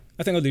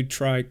I think I'll do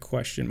try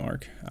question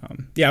mark.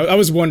 Yeah, I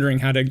was wondering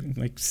how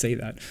to say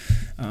that.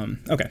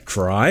 Okay.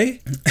 Try?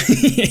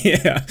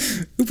 Yeah.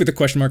 Oop with the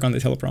question mark on the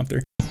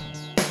teleprompter.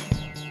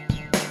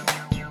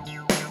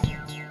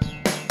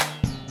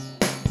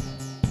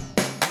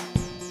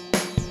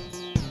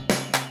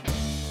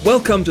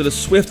 Welcome to the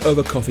Swift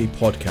Over Coffee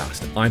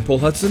podcast. I'm Paul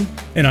Hudson.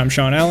 And I'm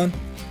Sean Allen.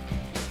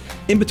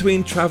 In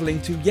between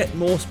travelling to yet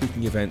more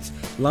speaking events,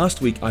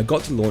 last week I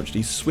got to launch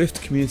the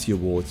Swift Community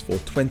Awards for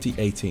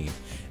 2018.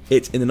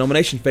 It's in the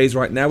nomination phase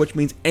right now, which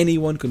means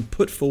anyone can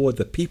put forward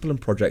the people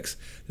and projects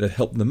that have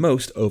helped them the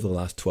most over the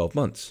last 12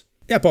 months.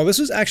 Yeah, Paul, this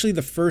was actually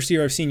the first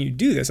year I've seen you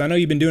do this. I know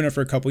you've been doing it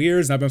for a couple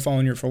years and I've been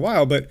following you for a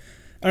while, but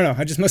I don't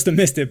know, I just must have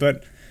missed it.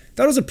 But I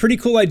thought it was a pretty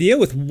cool idea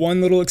with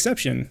one little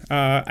exception.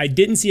 I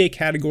didn't see a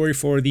category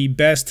for the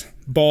best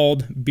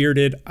bald,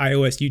 bearded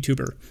iOS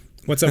YouTuber.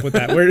 What's up with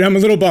that? I'm a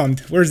little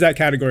bummed. Where's that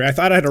category? I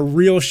thought I had a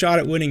real shot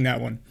at winning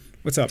that one.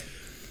 What's up?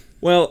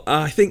 Well,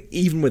 I think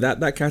even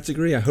without that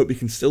category, I hope you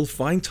can still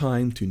find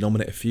time to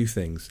nominate a few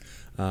things.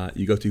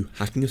 You go to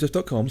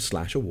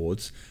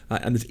hackingyourSwift.com/awards,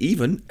 and there's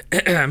even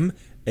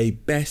a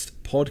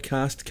best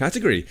podcast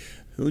category.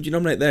 Who would you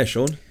nominate there,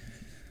 Sean?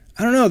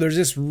 I don't know. There's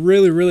this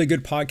really, really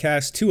good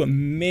podcast, two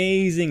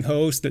amazing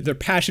hosts that their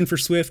passion for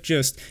Swift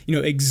just,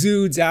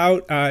 exudes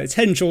out. It's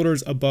head and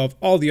shoulders above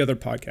all the other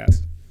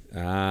podcasts.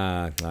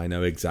 I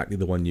know exactly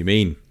the one you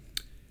mean.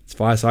 It's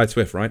Fireside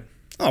Swift, right?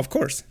 Oh, of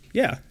course.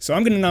 Yeah. So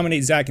I'm going to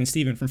nominate Zach and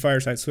Steven from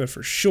Fireside Swift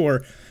for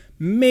sure.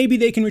 Maybe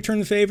they can return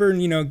the favor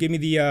and, give me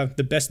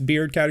the best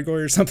beard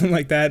category or something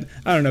like that.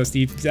 I don't know,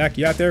 Steve. Zach,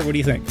 you out there? What do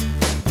you think?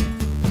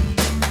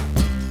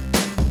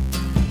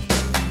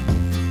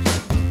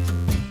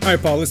 All right,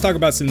 Paul, let's talk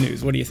about some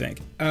news. What do you think?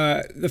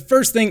 The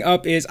first thing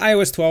up is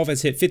iOS 12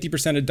 has hit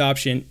 50%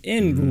 adoption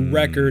in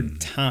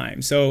record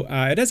time. So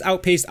it has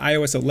outpaced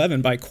iOS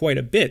 11 by quite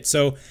a bit.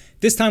 So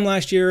this time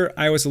last year,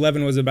 iOS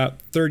 11 was about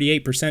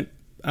 38%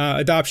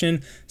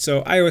 adoption.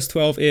 So iOS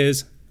 12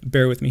 is,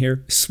 bear with me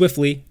here,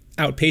 swiftly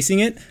outpacing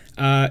it.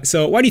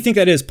 So why do you think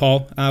that is,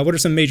 Paul? What are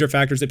some major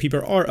factors that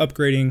people are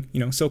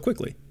upgrading, so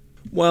quickly?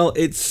 Well,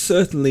 it's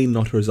certainly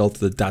not a result of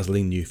the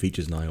dazzling new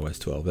features in iOS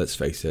 12, let's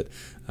face it.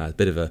 A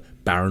bit of a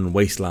barren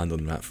wasteland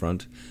on that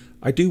front.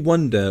 I do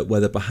wonder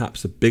whether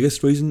perhaps the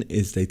biggest reason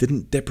is they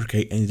didn't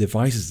deprecate any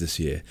devices this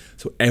year,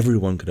 so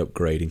everyone could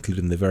upgrade,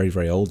 including the very,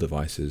 very old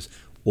devices,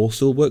 all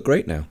still work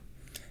great now.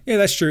 Yeah,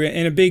 that's true.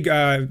 And a big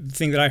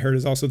thing that I heard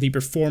is also the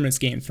performance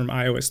gains from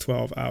iOS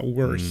 12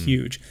 were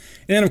huge.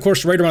 And then, of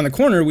course, right around the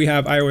corner, we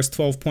have iOS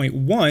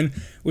 12.1,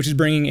 which is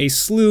bringing a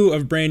slew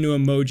of brand new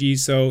emojis.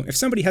 So if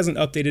somebody hasn't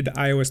updated to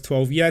iOS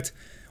 12 yet,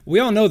 we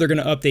all know they're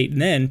going to update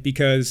then,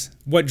 because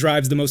what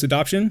drives the most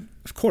adoption?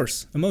 Of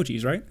course,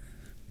 emojis, right?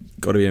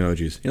 Got to be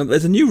emojis.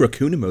 There's a new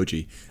raccoon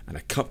emoji and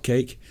a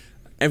cupcake.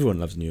 Everyone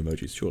loves new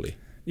emojis, surely.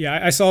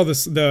 Yeah, I saw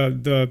this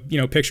the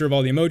picture of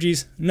all the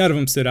emojis. None of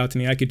them stood out to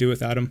me. I could do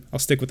without them. I'll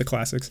stick with the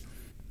classics.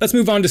 Let's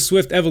move on to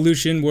Swift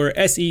Evolution, where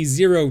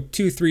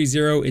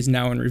SE0230 is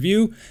now in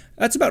review.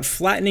 That's about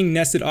flattening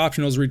nested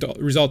optionals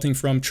resulting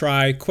from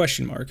try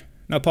question mark.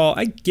 Now, Paul,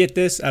 I get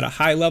this at a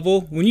high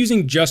level. When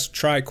using just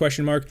try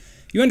question mark,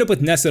 you end up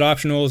with nested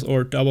optionals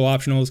or double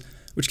optionals,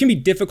 which can be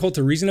difficult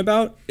to reason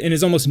about and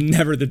is almost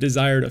never the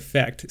desired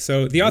effect.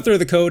 So the author of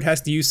the code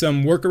has to use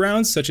some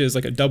workarounds, such as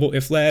like a double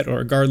if-let or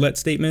a guard-let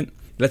statement.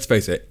 Let's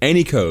face it,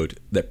 any code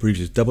that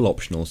produces double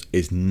optionals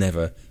is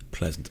never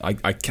pleasant. I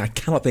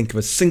cannot think of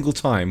a single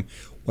time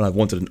when I've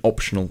wanted an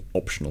optional.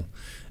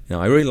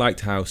 I really liked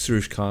how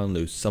Suresh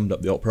Khanlu summed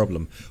up the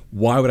problem.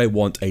 Why would I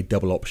want a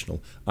double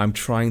optional? I'm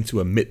trying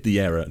to omit the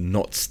error,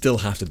 not still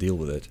have to deal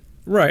with it.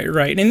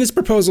 Right. And this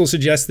proposal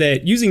suggests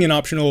that using an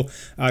optional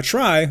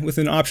try with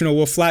an optional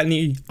will flatten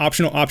the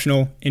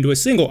optional into a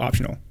single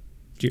optional.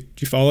 Do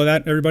you follow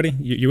that, everybody?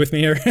 You with me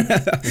here?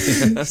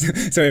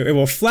 So it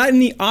will flatten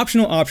the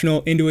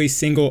optional into a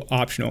single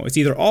optional. It's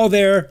either all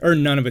there or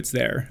none of it's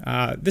there.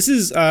 This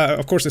is,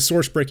 of course, a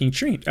source-breaking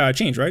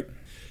change, right?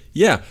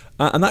 Yeah,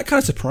 and that kind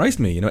of surprised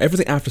me.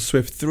 Everything after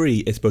Swift 3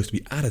 is supposed to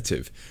be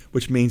additive,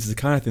 which means it's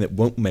the kind of thing that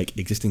won't make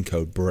existing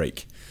code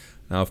break.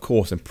 Now, of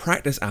course, in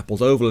practice,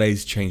 Apple's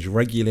overlays change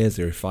regularly as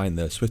they refine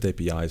their Swift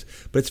APIs,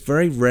 but it's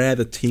very rare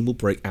the team will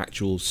break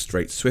actual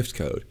straight Swift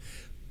code.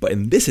 But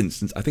in this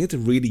instance, I think it's a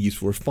really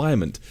useful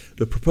refinement.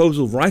 The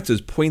proposal writers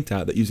point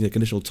out that using a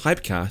conditional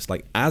typecast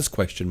like as ?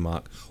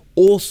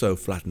 Also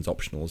flattens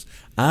optionals,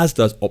 as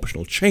does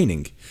optional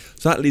chaining.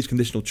 So that leaves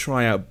conditional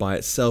tryout by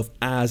itself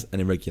as an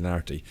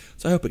irregularity.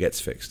 So I hope it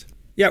gets fixed.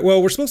 Yeah,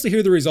 well, we're supposed to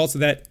hear the results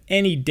of that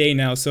any day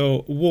now,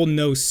 so we'll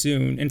know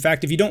soon. In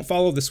fact, if you don't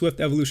follow the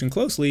Swift evolution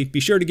closely, be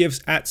sure to give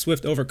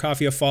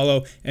 @SwiftOverCoffee a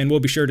follow, and we'll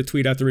be sure to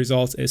tweet out the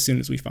results as soon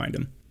as we find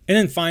them. And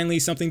then finally,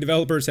 something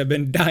developers have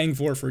been dying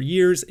for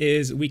years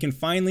is we can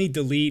finally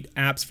delete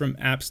apps from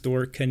App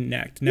Store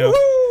Connect. Now,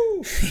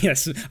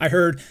 yes, I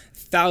heard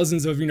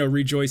thousands of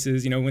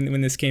rejoices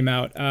when this came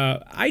out.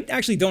 I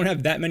actually don't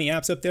have that many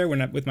apps up there.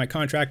 With my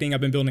contracting,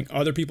 I've been building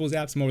other people's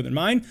apps more than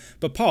mine.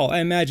 But Paul, I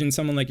imagine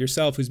someone like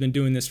yourself who's been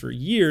doing this for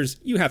years,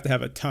 you have to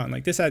have a ton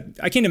like this. I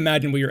can't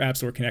imagine what your App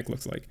Store Connect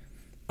looks like.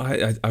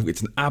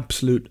 it's an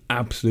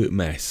absolute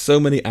mess. So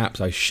many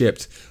apps I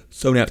shipped,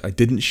 so many apps I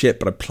didn't ship,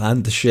 but I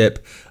planned to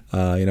ship.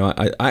 I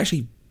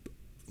actually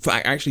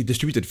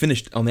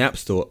finished on the App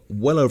Store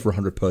well over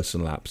 100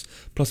 personal apps,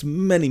 plus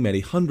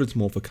many hundreds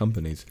more for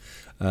companies.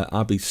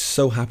 I'll be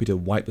so happy to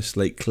wipe the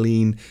slate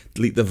clean,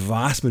 delete the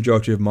vast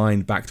majority of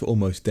mine back to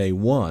almost day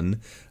one,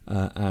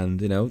 and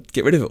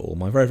get rid of it all.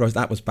 My very first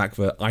app was back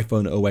for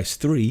iPhone OS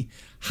 3,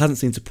 hasn't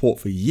seen support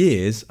for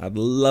years. I'd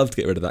love to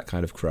get rid of that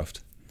kind of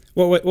cruft.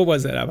 What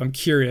was that app? I'm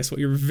curious what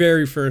your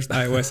very first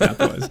iOS app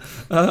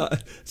was.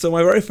 So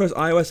my very first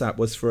iOS app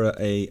was for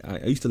I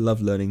used to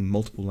love learning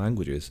multiple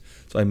languages.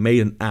 So I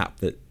made an app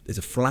that is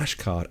a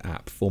flashcard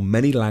app for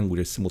many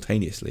languages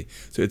simultaneously.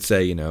 So it'd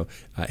say,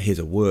 here's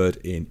a word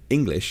in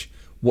English.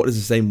 What is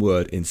the same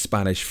word in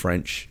Spanish,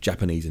 French,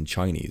 Japanese, and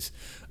Chinese?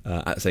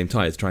 At the same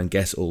time, to try and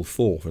guess all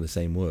four for the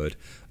same word.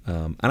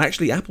 And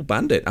actually, Apple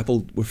banned it.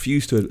 Apple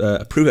refused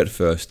to approve it at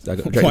first. I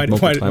got why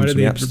did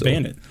they the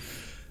ban it?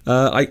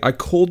 I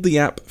called the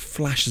app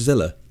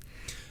Flashzilla.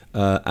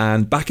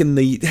 And back in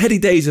the heady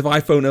days of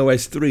iPhone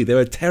OS 3, they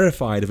were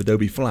terrified of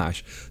Adobe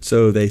Flash.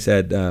 So they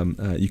said,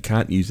 you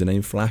can't use the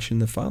name Flash in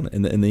the file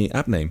in the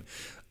app name.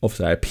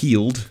 Obviously, I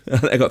appealed.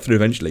 I got through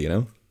eventually,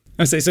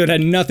 I say, so it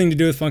had nothing to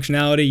do with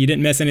functionality. You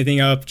didn't mess anything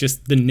up.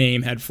 Just the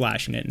name had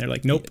Flash in it. And they're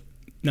like, nope,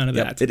 none of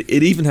that. It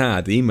even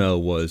had, the email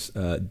was,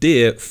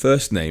 dear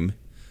first name,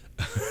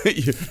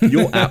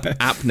 your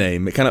app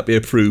name, it cannot be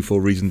approved for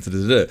reasons.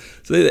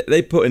 So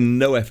they put in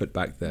no effort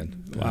back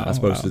then, as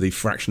opposed to the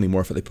fractionally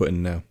more effort they put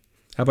in now.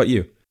 How about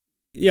you?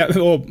 Yeah,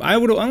 well, I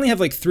would only have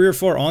like 3 or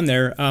 4 on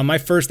there. My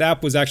first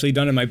app was actually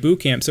done in my boot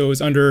camp, so it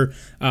was under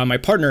my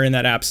partner in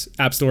that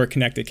App Store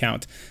Connect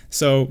account.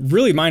 So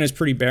really mine is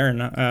pretty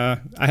barren. I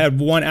had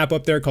one app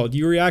up there called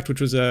Ureact,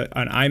 which was an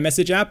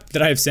iMessage app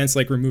that I have since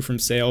like removed from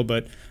sale,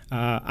 but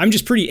I'm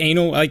just pretty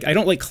anal. Like I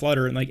don't like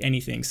clutter and like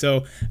anything.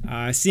 So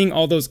seeing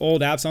all those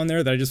old apps on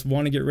there that I just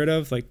want to get rid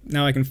of, like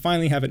now I can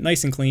finally have it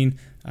nice and clean.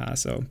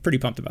 So pretty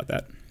pumped about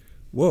that.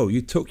 Whoa,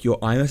 you took your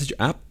iMessage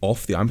app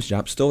off the iMessage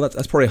App Store?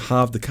 That's probably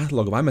half the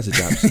catalog of iMessage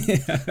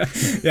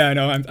apps. Yeah, I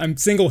know. I'm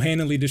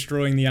single-handedly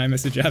destroying the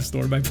iMessage App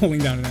Store by pulling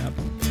down an app.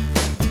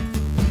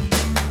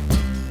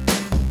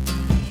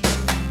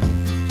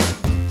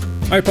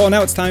 All right, Paul,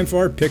 now it's time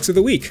for our picks of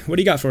the week. What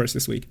do you got for us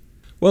this week?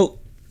 Well,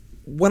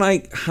 when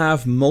I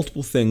have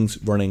multiple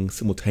things running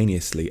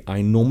simultaneously,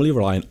 I normally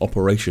rely on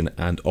operation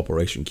and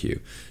operation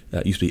queue.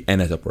 It used to be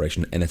NS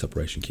operation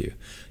queue.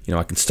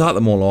 I can start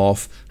them all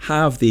off,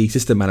 have the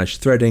system manage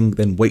threading,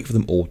 then wait for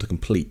them all to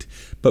complete.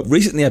 But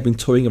recently I've been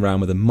toying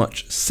around with a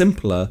much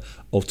simpler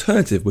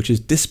alternative, which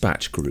is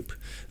dispatch group.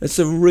 It's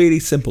a really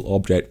simple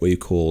object where you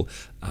call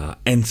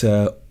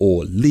enter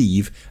or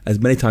leave as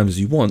many times as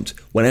you want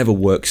whenever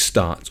work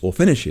starts or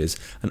finishes,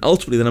 and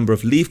ultimately the number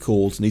of leave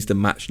calls needs to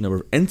match the number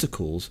of enter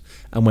calls,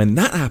 and when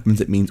that happens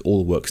it means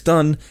all the work's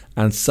done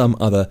and some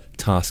other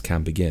task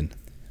can begin.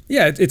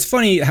 Yeah, it's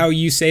funny how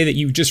you say that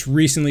you just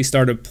recently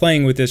started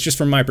playing with this, just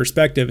from my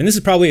perspective. And this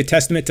is probably a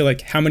testament to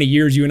like how many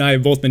years you and I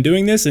have both been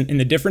doing this and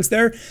the difference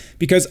there,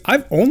 because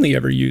I've only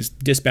ever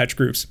used dispatch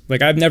groups.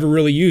 Like I've never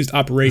really used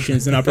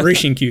operations and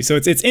operation queue. So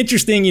it's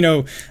interesting,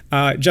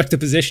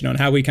 juxtaposition on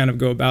how we kind of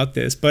go about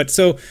this. But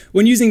so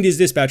when using these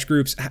dispatch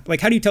groups,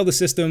 like how do you tell the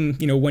system,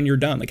 when you're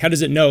done? Like how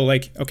does it know,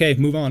 like, okay,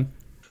 move on?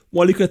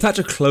 Well, you can attach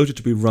a closure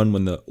to be run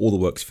when all the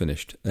work's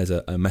finished. There's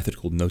a method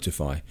called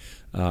notify.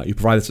 You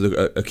provide this with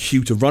a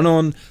queue to run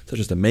on, such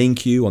as the main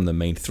queue on the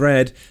main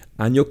thread,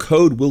 and your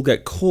code will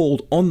get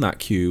called on that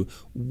queue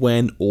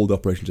when all the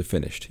operations are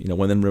finished.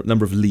 When the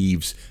number of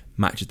leaves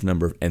matches the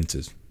number of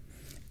enters.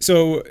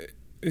 So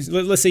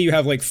let's say you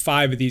have like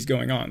 5 of these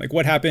going on. Like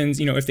what happens,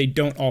 if they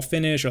don't all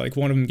finish or like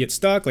one of them gets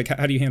stuck? Like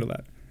how do you handle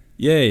that?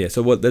 Yeah.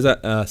 So there's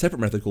a separate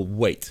method called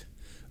wait.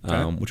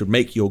 Which would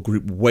make your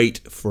group wait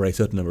for a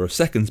certain number of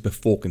seconds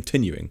before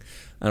continuing,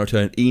 and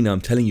return an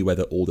enum telling you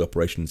whether all the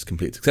operations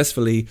complete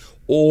successfully,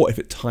 or if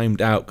it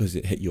timed out because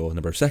it hit your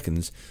number of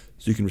seconds,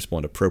 so you can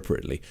respond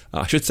appropriately.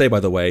 I should say,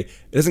 by the way,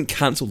 it doesn't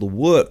cancel the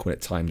work when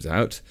it times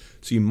out,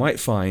 so you might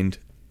find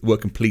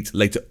work complete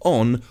later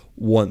on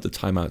once the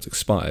timeout's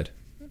expired.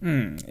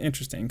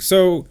 Interesting.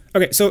 So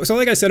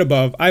like I said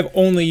above, I've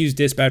only used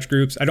dispatch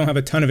groups. I don't have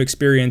a ton of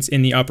experience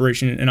in the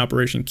operation and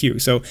operation queue.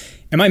 So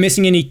am I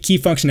missing any key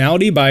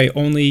functionality by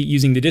only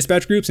using the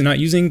dispatch groups and not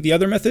using the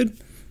other method?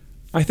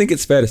 I think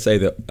it's fair to say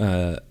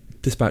that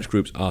dispatch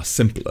groups are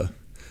simpler.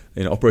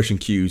 Operation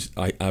queues,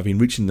 I've been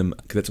reaching them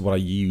because that's what I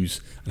use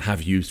and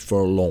have used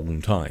for a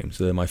long time.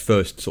 So they're my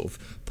first sort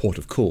of port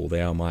of call.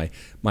 They are my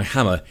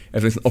hammer.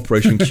 Everything's an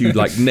operation queued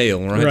like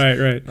nail,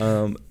 right?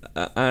 Right.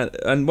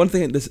 And one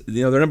thing,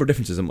 there are a number of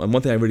differences, and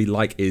one thing I really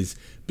like is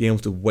being able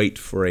to wait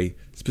for a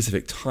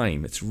specific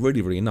time. It's really,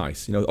 really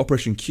nice.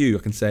 Operation queue, I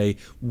can say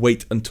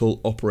wait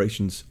until all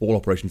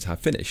operations have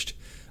finished,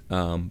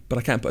 but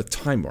I can't put a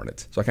timer on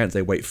it. So I can't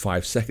say wait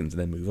 5 seconds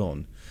and then move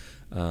on.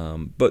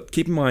 But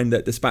keep in mind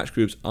that dispatch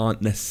groups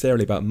aren't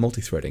necessarily about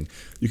multi-threading.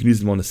 You can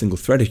use them on a single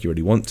thread if you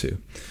really want to.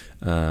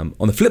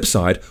 On the flip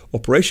side,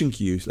 operation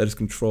queues let us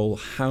control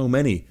how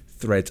many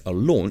threads are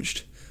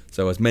launched.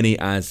 So as many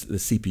as the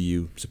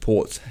CPU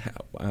supports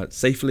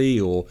safely,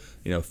 or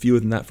fewer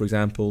than that, for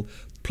example.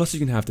 Plus, you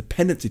can have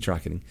dependency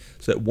tracking,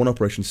 so that one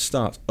operation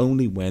starts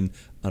only when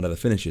another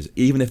finishes,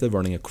 even if they're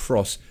running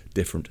across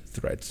different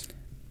threads.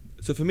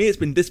 So for me, it's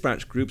been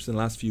dispatch groups in the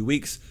last few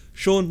weeks.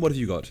 Sean, what have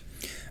you got?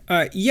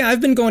 Yeah,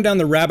 I've been going down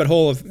the rabbit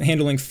hole of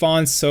handling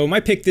fonts, so my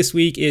pick this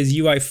week is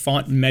UI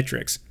Font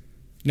Metrics.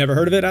 Never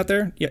heard of it out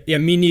there? Yeah,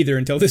 me neither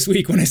until this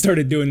week when I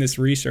started doing this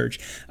research.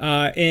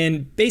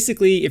 And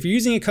basically, if you're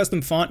using a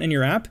custom font in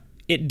your app,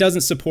 it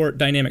doesn't support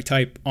dynamic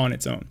type on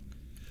its own.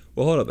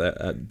 Well, hold up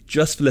there.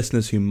 Just for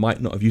listeners who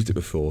might not have used it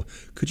before,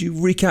 could you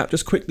recap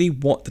just quickly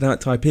what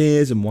dynamic type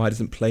is and why it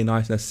doesn't play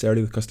nice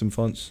necessarily with custom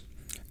fonts?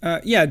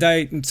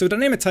 So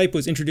dynamic type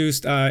was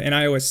introduced in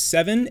iOS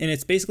 7, and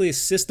it's basically a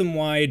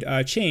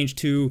system-wide change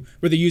to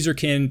where the user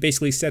can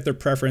basically set their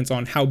preference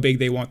on how big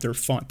they want their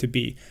font to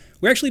be.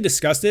 We actually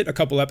discussed it a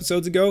couple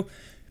episodes ago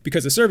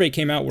because a survey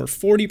came out where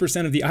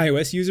 40% of the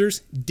iOS users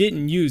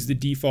didn't use the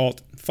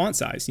default font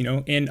size,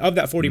 and of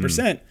that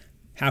 40%,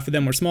 half of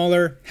them were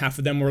smaller, half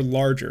of them were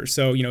larger.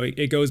 So,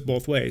 it goes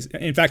both ways.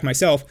 In fact,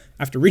 myself,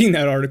 after reading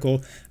that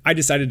article, I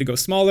decided to go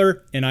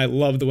smaller, and I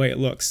love the way it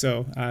looks.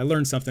 So I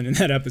learned something in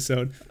that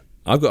episode.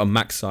 I've got a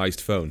Mac-sized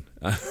phone.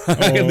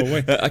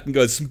 I can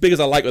go as big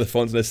as I like with the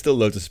fonts, and there's still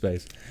loads of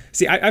space.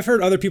 See, I've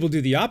heard other people do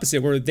the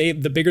opposite, where the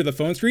bigger the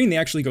phone screen, they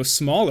actually go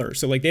smaller.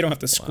 So, they don't have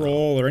to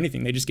scroll or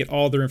anything. They just get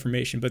all their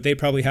information. But they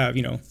probably have,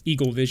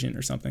 eagle vision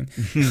or something.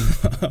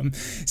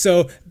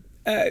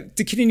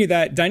 To continue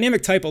that,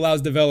 dynamic type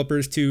allows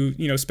developers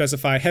to,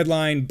 specify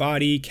headline,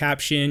 body,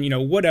 caption,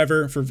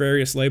 whatever for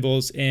various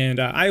labels, and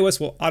iOS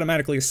will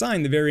automatically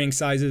assign the varying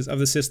sizes of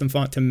the system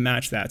font to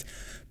match that.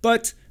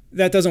 But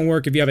that doesn't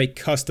work if you have a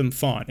custom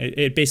font.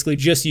 It basically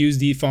just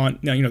uses the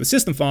font, the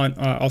system font,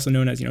 also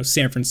known as,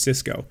 San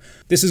Francisco.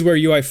 This is where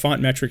UI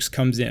Font Metrics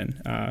comes in.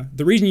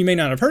 The reason you may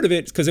not have heard of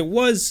it is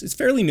because it's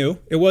fairly new.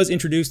 It was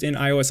introduced in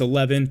iOS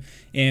 11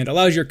 and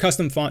allows your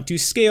custom font to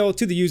scale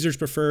to the user's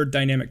preferred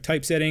dynamic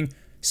typesetting.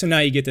 So now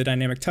you get the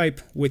dynamic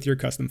type with your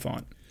custom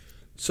font.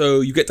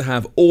 So you get to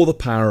have all the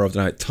power of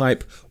dynamic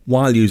type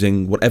while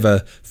using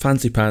whatever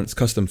fancy pants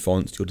custom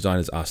fonts your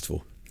designers asked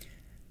for.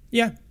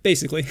 Yeah,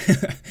 basically.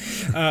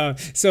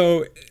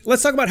 So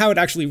let's talk about how it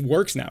actually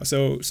works now.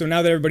 So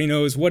now that everybody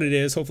knows what it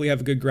is, hopefully you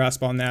have a good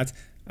grasp on that.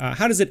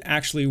 How does it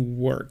actually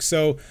work?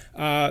 So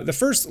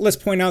let's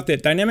point out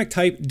that dynamic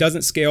type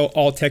doesn't scale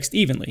all text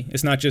evenly.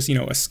 It's not just,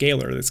 a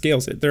scaler that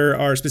scales it. There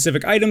are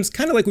specific items,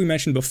 kind of like we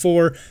mentioned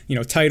before,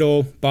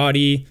 title,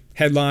 body,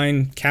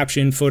 headline,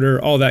 caption,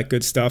 footer, all that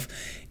good stuff.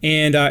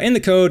 And in the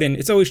code, and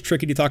it's always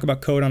tricky to talk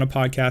about code on a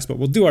podcast, but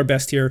we'll do our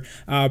best here.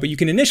 But you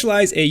can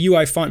initialize a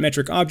UI font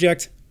metric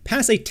object,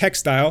 pass a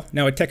text style.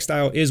 Now, a text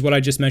style is what I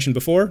just mentioned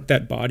before,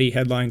 that body,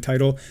 headline,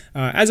 title,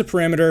 as a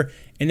parameter.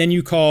 And then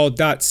you call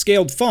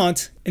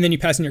 .scaledFont, and then you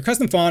pass in your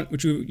custom font,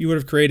 which you would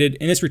have created.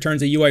 And this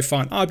returns a UI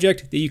font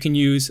object that you can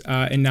use,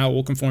 and now it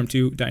will conform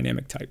to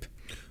dynamic type.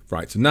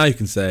 Right, so now you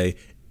can say,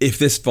 if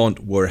this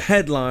font were a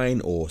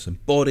headline or some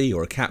body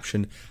or a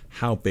caption,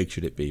 how big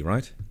should it be,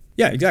 right?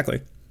 Yeah,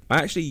 exactly. I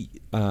actually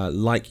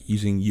like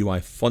using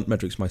UI font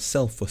metrics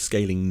myself for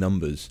scaling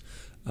numbers.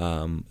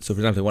 So for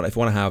example, if I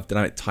want to have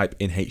dynamic type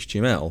in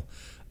HTML,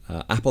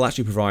 Apple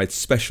actually provides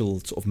special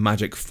sort of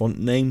magic font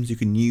names you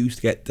can use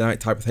to get dynamic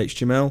type with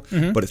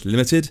HTML, but it's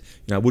limited.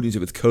 I wouldn't use it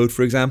with code,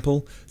 for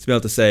example. To be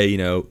able to say,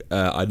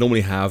 I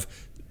normally have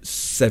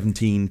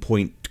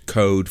 17-point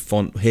code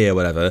font here,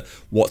 whatever.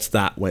 What's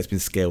that when it's been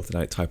scaled to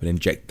dynamic type, and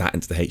inject that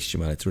into the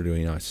HTML? It's really,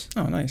 really nice.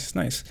 Oh, nice.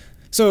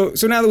 So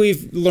now that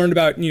we've learned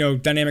about,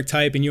 dynamic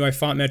type and UI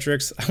font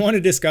metrics, I want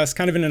to discuss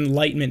kind of an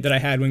enlightenment that I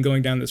had when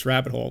going down this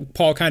rabbit hole.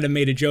 Paul kind of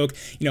made a joke,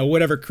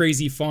 whatever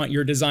crazy font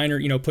your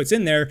designer, puts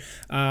in there.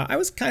 I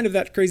was kind of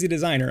that crazy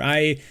designer.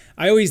 I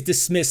always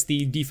dismissed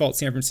the default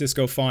San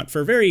Francisco font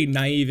for very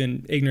naive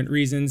and ignorant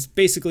reasons.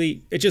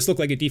 Basically, it just looked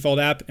like a default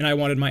app, and I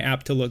wanted my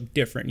app to look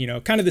different,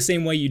 kind of the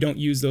same way you don't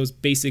use those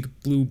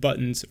basic blue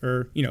buttons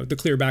or, the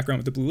clear background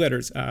with the blue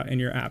letters in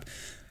your app.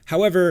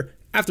 However,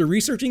 after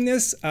researching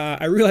this,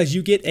 I realized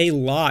you get a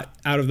lot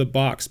out of the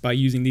box by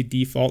using the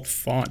default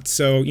font.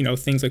 So,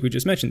 things like we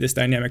just mentioned, this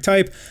dynamic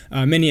type,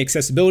 many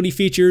accessibility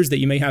features that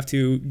you may have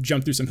to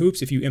jump through some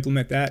hoops if you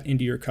implement that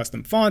into your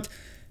custom font.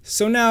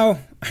 So now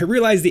I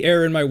realize the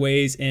error in my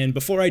ways, and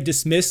before I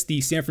dismiss the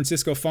San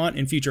Francisco font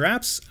in future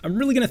apps, I'm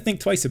really going to think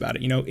twice about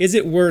it. Is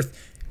it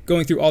worth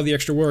going through all the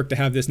extra work to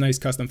have this nice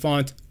custom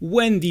font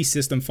when the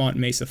system font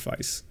may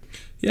suffice?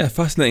 Yeah,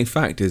 fascinating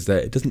fact is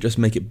that it doesn't just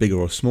make it bigger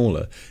or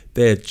smaller.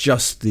 They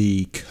adjust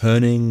the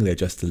kerning, they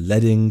adjust the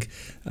leading,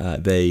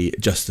 they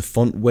adjust the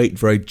font weight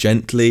very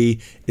gently.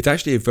 It's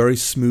actually a very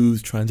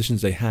smooth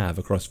transitions they have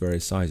across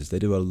various sizes. They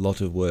do a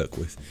lot of work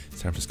with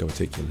San Francisco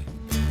particularly.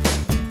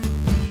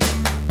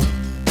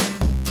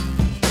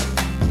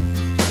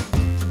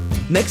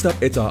 Next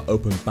up, it's our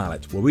open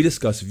ballot, where we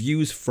discuss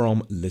views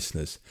from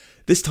listeners.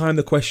 This time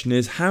the question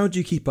is, how do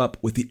you keep up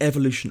with the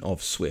evolution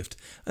of Swift?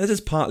 And this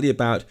is partly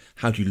about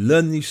how do you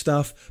learn new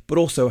stuff, but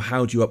also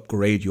how do you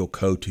upgrade your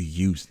code to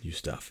use new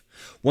stuff.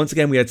 Once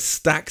again, we had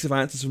stacks of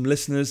answers from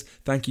listeners.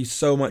 Thank you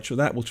so much for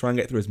that. We'll try and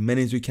get through as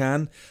many as we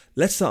can.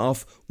 Let's start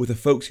off with the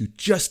folks who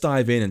just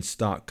dive in and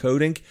start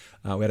coding.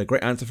 We had a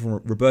great answer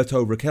from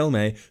Roberto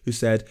Riquelme, who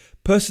said,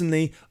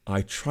 personally,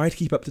 I try to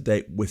keep up to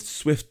date with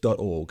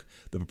Swift.org,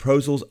 the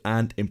proposals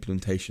and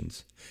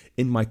implementations.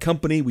 In my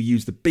company, we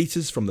use the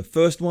betas from the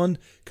first one,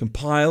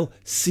 compile,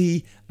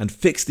 see, and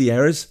fix the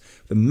errors.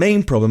 The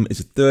main problem is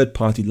the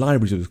third-party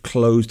libraries with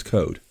closed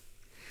code.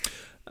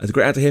 There's a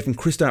great answer here from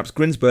Kristaps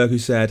Grinsberg, who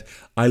said,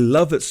 I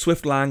love that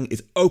Swiftlang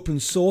is open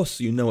source,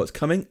 so you know what's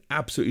coming.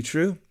 Absolutely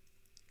true.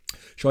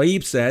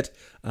 Shaib said,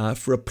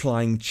 for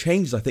applying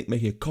changes, I think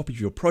making a copy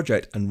of your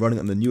project and running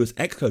on the newest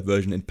Xcode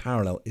version in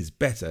parallel is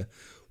better.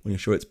 When you're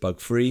sure it's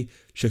bug-free,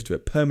 shift to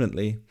it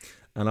permanently.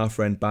 And our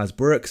friend Baz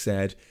Burke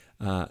said,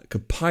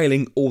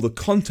 compiling all the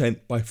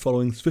content by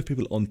following Swift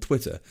people on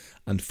Twitter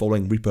and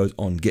following repos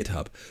on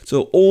GitHub.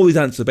 So all these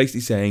answers are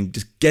basically saying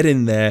just get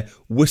in there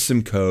with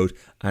some code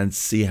and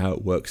see how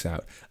it works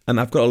out.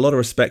 And I've got a lot of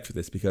respect for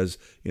this because,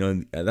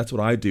 that's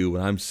what I do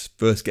when I'm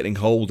first getting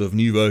hold of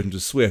new versions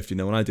of Swift.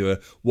 When I do a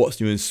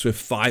what's new in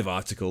Swift 5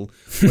 article,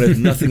 when there's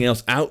nothing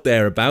else out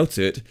there about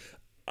it,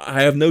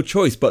 I have no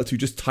choice but to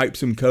just type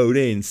some code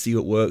in, see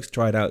what works,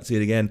 try it out, see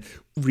it again,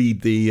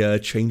 read the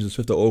changes on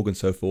Swift.org and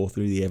so forth,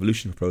 through the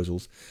evolution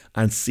proposals,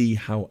 and see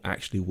how it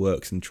actually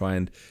works and try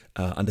and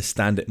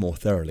understand it more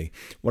thoroughly.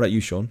 What about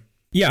you, Sean?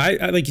 Yeah,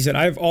 I like you said,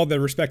 I have all the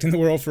respect in the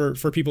world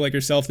for people like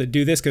yourself that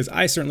do this, because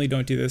I certainly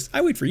don't do this.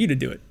 I wait for you to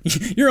do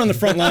it. You're on the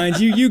front lines.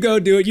 You go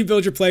do it. You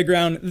build your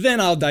playground. Then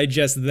I'll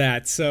digest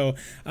that. So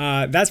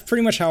that's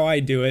pretty much how I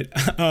do it.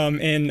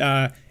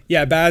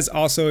 Yeah, Baz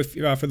also, if,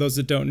 for those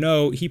that don't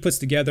know, he helps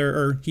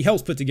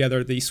put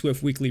together the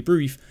Swift Weekly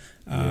Brief,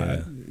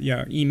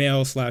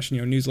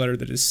 email/newsletter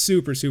that is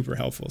super, super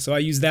helpful. So I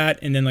use that,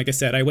 and then, like I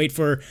said, I wait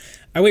for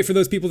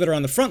those people that are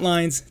on the front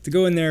lines to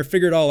go in there,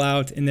 figure it all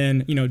out, and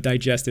then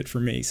digest it for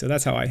me. So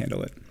that's how I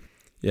handle it.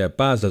 Yeah,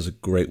 Baz does a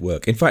great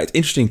work. In fact, it's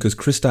interesting because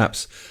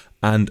Kristaps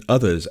and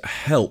others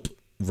help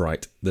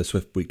write the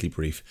Swift Weekly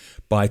Brief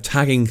by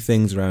tagging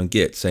things around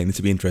Git, saying this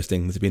would be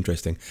interesting,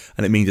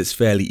 and it means it's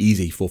fairly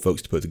easy for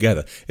folks to put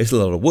together. It's a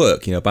lot of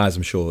work, Baz,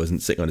 I'm sure,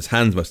 isn't sitting on his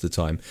hands most of the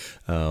time,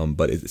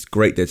 but it's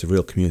great that it's a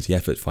real community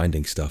effort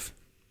finding stuff.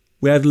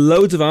 We had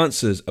loads of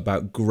answers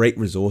about great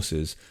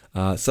resources,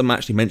 some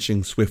actually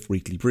mentioning Swift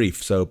Weekly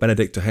Brief. So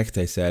Benedicto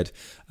Hecte said,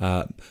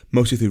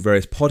 mostly through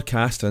various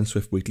podcasts and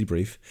Swift Weekly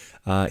Brief,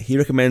 he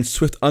recommends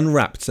Swift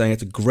Unwrapped, saying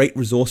it's a great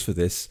resource for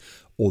this,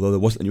 although there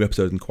wasn't a new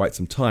episode in quite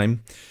some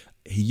time.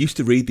 He used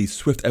to read these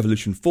Swift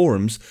Evolution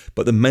forums,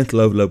 but the mental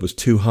overload was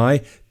too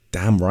high.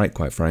 Damn right,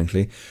 quite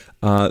frankly.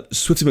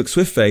 Swifty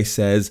McSwiftface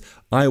says,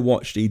 I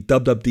watched the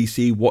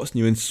WWDC What's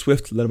New in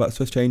Swift to learn about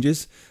Swift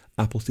changes.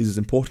 Apple sees as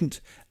important,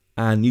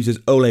 and uses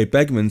Ole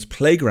Begman's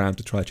Playground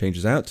to try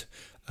changes out.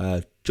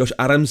 Josh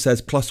Adams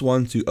says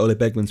 +1 to Ole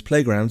Begman's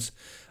Playgrounds.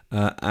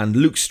 And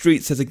Luke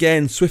Street says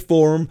again, Swift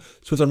Forum,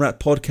 Swift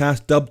Unwrapped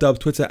podcast, Dub,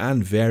 Twitter,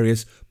 and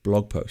various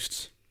blog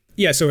posts.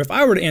 Yeah, so if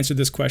I were to answer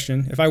this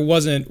question, if I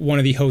wasn't one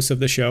of the hosts of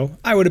the show,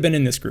 I would have been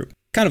in this group.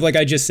 Kind of like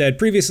I just said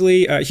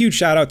previously, a huge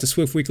shout out to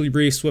Swift Weekly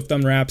Brief, Swift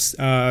Unwraps,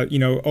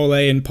 Ole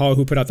and Paul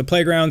who put out the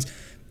Playgrounds.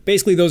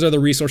 Basically, those are the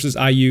resources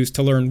I use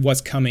to learn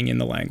what's coming in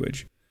the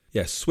language.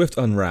 Yes, Swift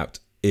Unwrapped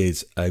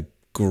is a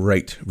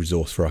great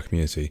resource for our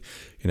community.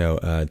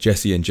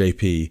 Jesse and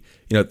JP,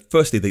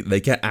 firstly, they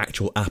get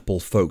actual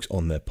Apple folks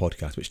on their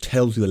podcast, which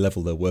tells you the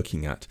level they're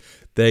working at.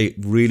 They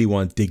really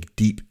want to dig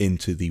deep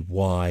into the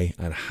why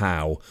and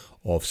how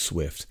of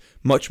Swift,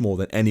 much more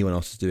than anyone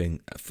else is doing,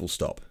 full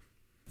stop.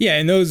 Yeah,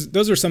 and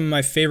those are some of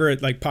my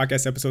favorite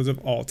podcast episodes of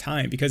all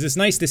time, because it's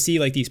nice to see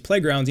these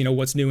playgrounds,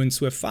 what's new in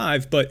Swift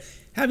 5, but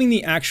having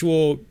the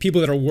actual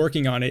people that are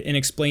working on it and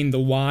explain the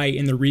why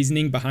and the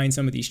reasoning behind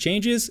some of these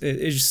changes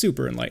is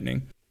super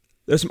enlightening.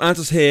 There's some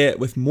answers here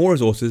with more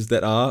resources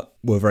that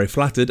were very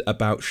flattered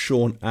about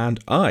Sean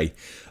and I.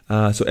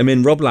 So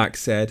Emin Roblak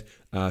said,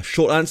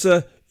 short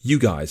answer, you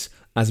guys.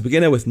 As a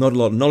beginner with not a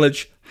lot of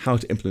knowledge, how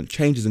to implement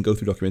changes and go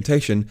through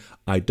documentation,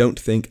 I don't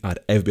think I'd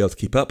ever be able to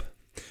keep up.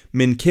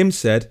 Min Kim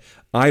said,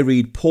 I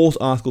read Paul's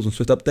articles on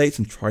Swift updates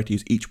and try to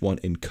use each one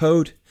in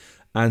code.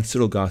 And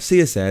Cyril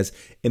Garcia says,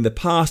 in the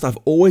past, I've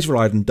always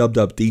relied on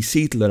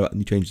WWDC to learn about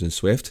new changes in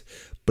Swift,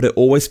 but it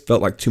always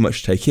felt like too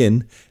much to take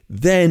in.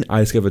 Then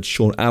I discovered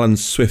Sean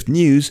Allen's Swift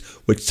News,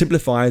 which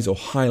simplifies or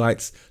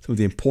highlights some of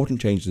the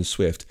important changes in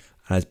Swift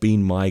and has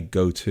been my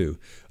go-to.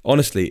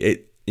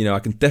 Honestly, I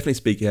can definitely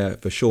speak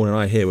for Sean and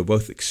I here. We're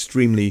both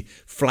extremely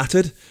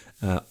flattered,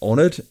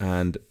 honoured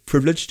and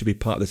privileged to be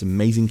part of this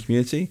amazing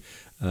community.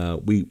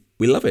 We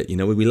love it.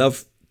 We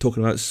love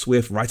talking about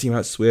Swift, writing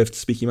about Swift,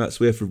 speaking about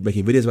Swift,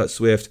 making videos about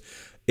Swift.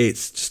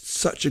 It's just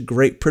such a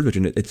great privilege,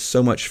 and it's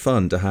so much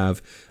fun to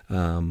have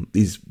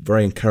these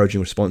very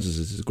encouraging responses.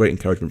 It's a great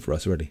encouragement for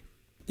us, really.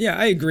 Yeah,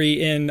 I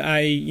agree. And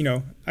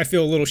I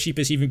feel a little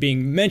sheepish even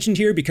being mentioned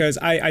here because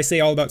I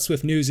say all about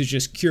Swift News is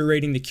just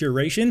curating the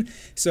curation.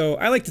 So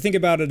I like to think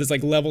about it as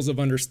like levels of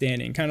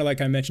understanding, kind of like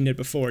I mentioned it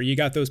before. You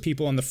got those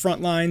people on the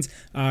front lines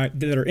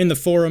that are in the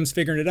forums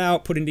figuring it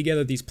out, putting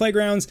together these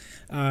playgrounds.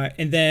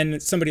 And then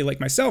somebody like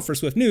myself for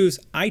Swift News,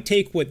 I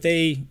take what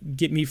they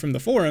get me from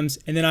the forums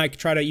and then I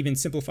try to even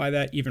simplify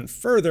that even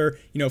further,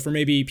 for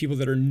maybe people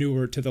that are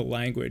newer to the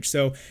language.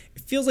 So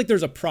it feels like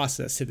there's a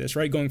process to this,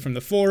 right? Going from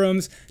the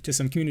forums to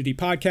some community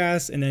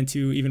podcasts and then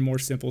to even more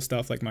simple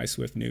stuff like my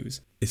Swift News.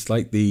 It's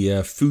like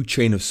the food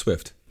chain of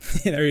Swift.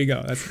 There you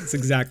go. That's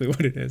exactly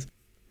what it is.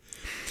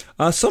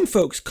 Some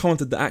folks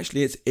commented that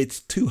actually it's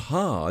too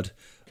hard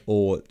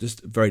or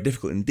just very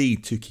difficult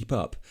indeed to keep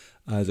up.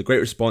 There's a great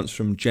response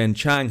from Jen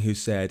Chang who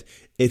said,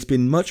 "It's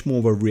been much more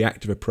of a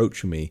reactive approach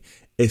for me.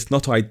 It's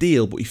not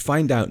ideal, but we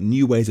find out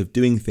new ways of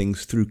doing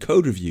things through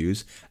code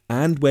reviews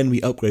and when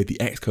we upgrade the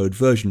Xcode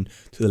version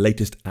to the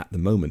latest at the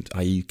moment,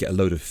 i.e. get a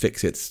load of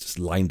fix-its just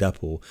lined up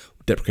or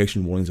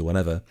deprecation warnings or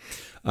whatever."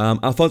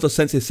 Alfonso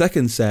Sensei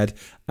II said,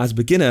 "As a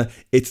beginner,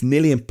 it's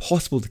nearly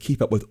impossible to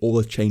keep up with all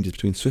the changes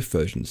between Swift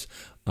versions.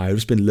 I've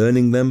just been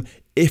learning them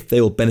if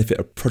they will benefit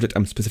a project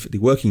I'm specifically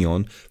working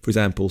on, for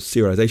example,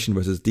 serialization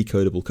versus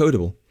decodable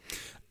codable."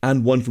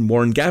 And one from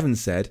Warren Gavin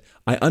said,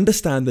 "I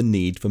understand the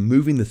need for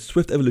moving the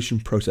Swift evolution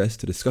process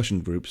to discussion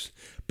groups,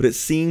 but it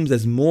seems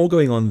there's more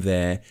going on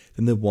there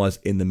than there was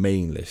in the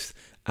mailing list.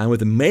 And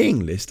with the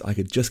mailing list, I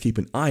could just keep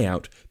an eye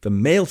out for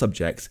mail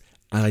subjects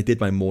as I did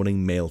my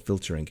morning mail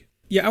filtering."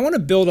 Yeah, I want to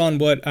build on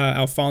what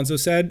Alfonso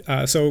said.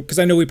 Because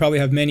I know we probably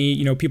have many,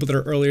 people that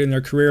are earlier in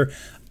their career.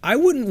 I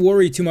wouldn't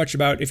worry too much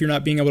about if you're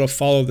not being able to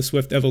follow the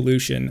Swift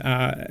evolution.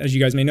 As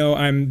you guys may know,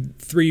 I'm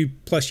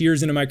 3+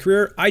 years into my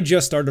career. I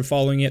just started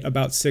following it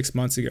about 6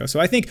 months ago. So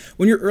I think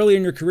when you're early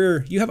in your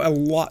career, you have a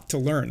lot to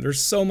learn.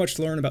 There's so much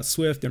to learn about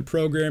Swift and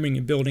programming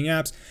and building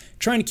apps.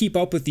 Trying to keep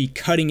up with the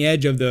cutting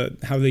edge of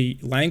how the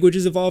language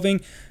is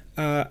evolving.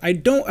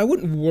 I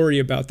wouldn't worry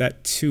about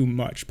that too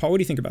much. Paul, what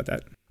do you think about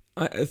that?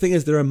 The thing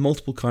is, there are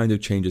multiple kinds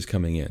of changes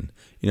coming in.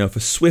 For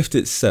Swift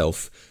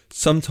itself,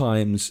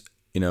 sometimes,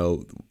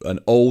 an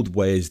old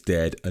way is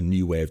dead, a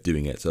new way of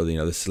doing it. So,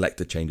 the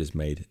selector changes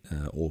made,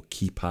 or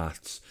key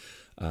paths,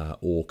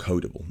 or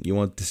codable. You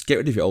want to just get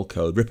rid of your old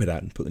code, rip it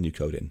out, and put the new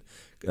code in.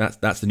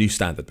 That's the new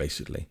standard,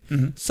 basically.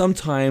 Mm-hmm.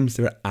 Sometimes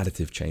there are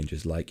additive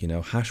changes, like,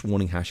 hash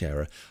warning, hash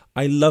error.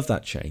 I love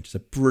that change. It's a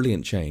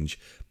brilliant change.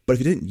 But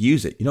if you didn't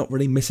use it, you're not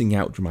really missing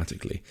out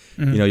dramatically.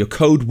 Mm-hmm. Your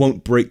code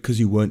won't break because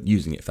you weren't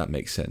using it, if that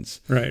makes sense.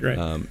 Right.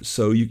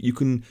 So you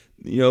can,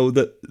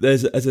 that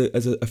there's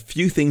a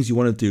few things you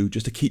want to do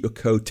just to keep your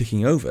code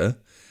ticking over,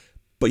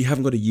 but you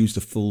haven't got to use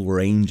the full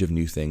range of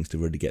new things to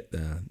really get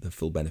the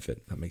full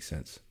benefit. That makes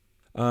sense.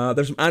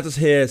 There's some answers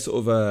here,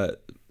 sort of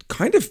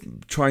kind of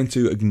trying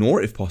to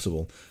ignore it if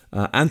possible.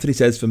 Anthony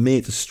says, "For me,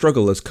 it's a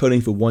struggle as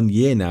coding for 1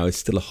 year now is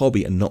still a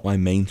hobby and not my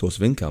main source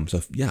of income."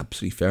 So yeah,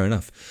 absolutely fair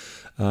enough.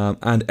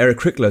 And Eric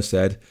Crickler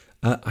said,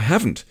 "I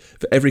haven't.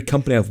 For every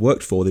company I've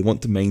worked for, they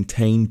want to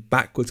maintain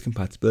backwards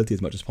compatibility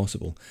as much as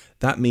possible.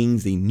 That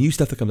means the new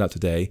stuff that comes out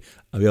today,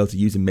 I'll be able to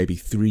use in maybe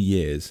 3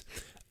 years.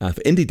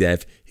 For indie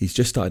dev, he's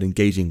just started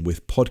engaging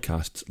with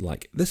podcasts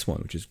like this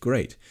one, which is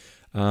great."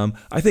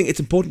 I think it's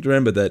important to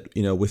remember that,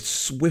 with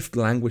Swift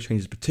language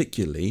changes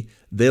particularly,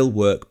 they'll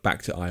work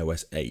back to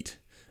iOS 8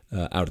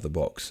 out of the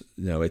box.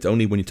 It's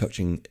only when you're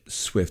touching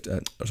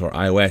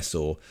iOS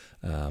or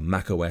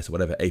Mac OS or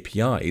whatever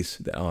APIs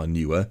that are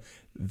newer,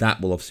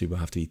 that will obviously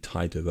have to be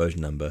tied to a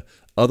version number.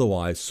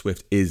 Otherwise,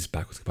 Swift is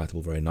backwards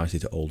compatible very nicely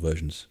to old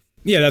versions.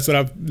 Yeah, that's what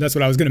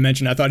I was going to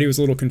mention. I thought he was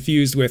a little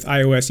confused with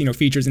iOS,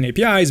 features and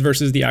APIs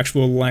versus the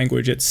actual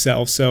language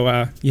itself. So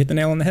you hit the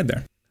nail on the head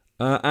there.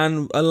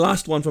 And a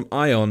last one from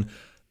Ion.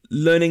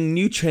 "Learning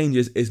new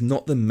changes is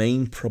not the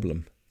main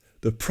problem.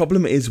 The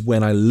problem is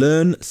when I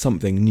learn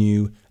something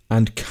new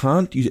and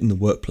can't use it in the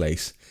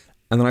workplace,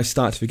 and then I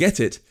start to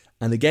forget it,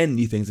 and again,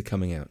 new things are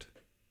coming out."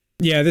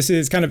 Yeah, this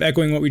is kind of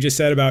echoing what we just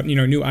said about,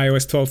 new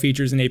iOS 12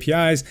 features and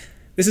APIs.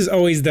 This is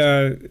always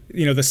the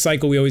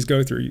cycle we always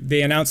go through.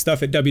 They announce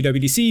stuff at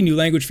WWDC, new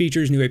language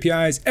features, new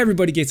APIs.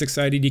 Everybody gets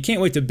excited. You can't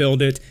wait to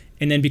build it.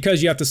 And then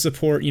because you have to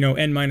support,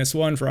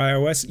 N-1 for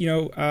iOS,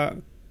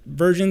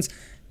 versions,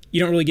 you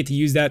don't really get to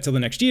use that till the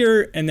next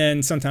year. And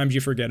then sometimes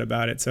you forget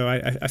about it. So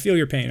I feel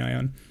your pain,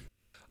 Ion.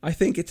 I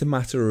think it's a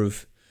matter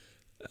of,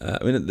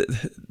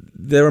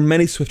 there are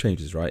many Swift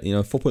changes, right?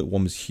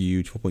 4.1 was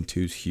huge,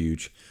 4.2 is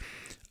huge.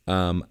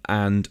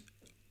 And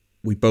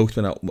we both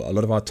spent a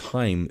lot of our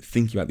time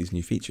thinking about these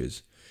new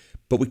features,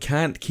 but we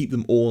can't keep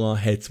them all in our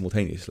head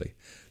simultaneously.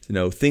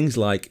 Things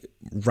like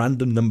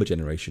random number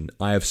generation,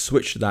 I have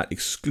switched to that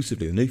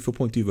exclusively. The new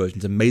 4.2 version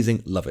is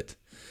amazing, love it.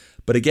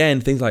 But again,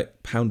 things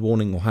like pound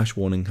warning or hash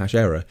warning, hash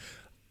error,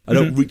 I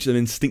don't reach them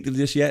instinctively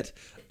just yet.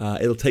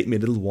 It'll take me a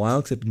little while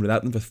because I've been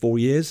without them for 4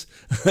 years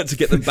to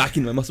get them back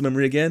in my muscle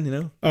memory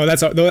again, Oh,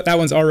 that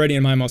one's already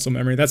in my muscle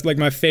memory. That's like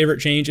my favorite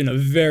change in a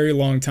very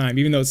long time.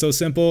 Even though it's so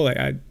simple,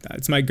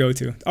 it's my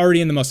go-to. Already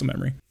in the muscle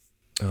memory.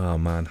 Oh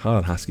man,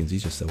 Harlan Haskins,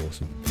 he's just so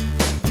awesome.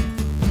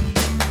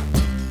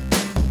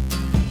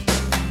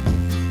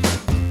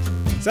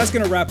 So that's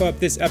going to wrap up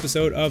this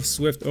episode of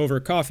Swift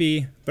Over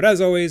Coffee. But as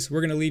always,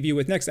 we're going to leave you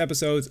with next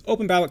episode's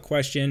open ballot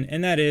question,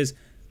 and that is,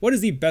 what is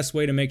the best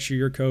way to make sure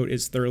your code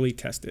is thoroughly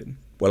tested?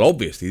 Well,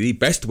 obviously, the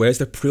best way is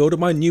to pre-order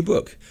my new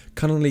book,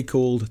 cunningly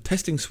called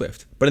Testing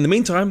Swift. But in the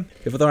meantime,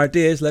 if you have other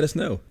ideas, let us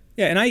know.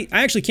 Yeah, and I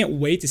actually can't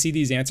wait to see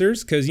these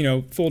answers because,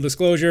 full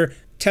disclosure,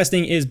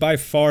 testing is by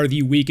far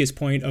the weakest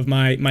point of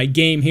my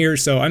game here.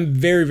 So I'm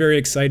very, very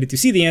excited to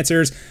see the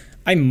answers.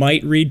 I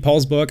might read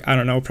Paul's book. I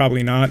don't know,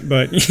 probably not,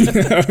 but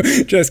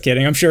just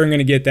kidding. I'm sure I'm going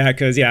to get that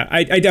because,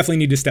 I definitely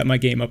need to step my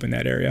game up in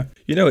that area.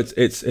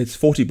 It's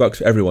 $40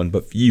 for everyone,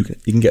 but for you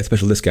can get a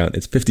special discount.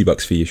 It's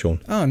 $50 for you,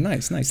 Sean. Oh,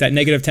 nice. That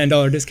negative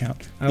 $10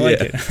 discount. I like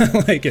it.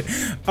 I like it.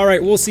 All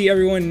right, we'll see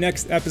everyone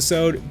next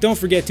episode. Don't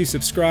forget to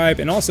subscribe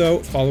and also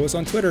follow us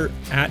on Twitter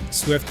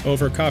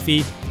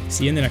 @SwiftOverCoffee.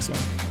 See you in the next one.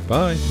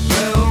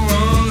 Bye.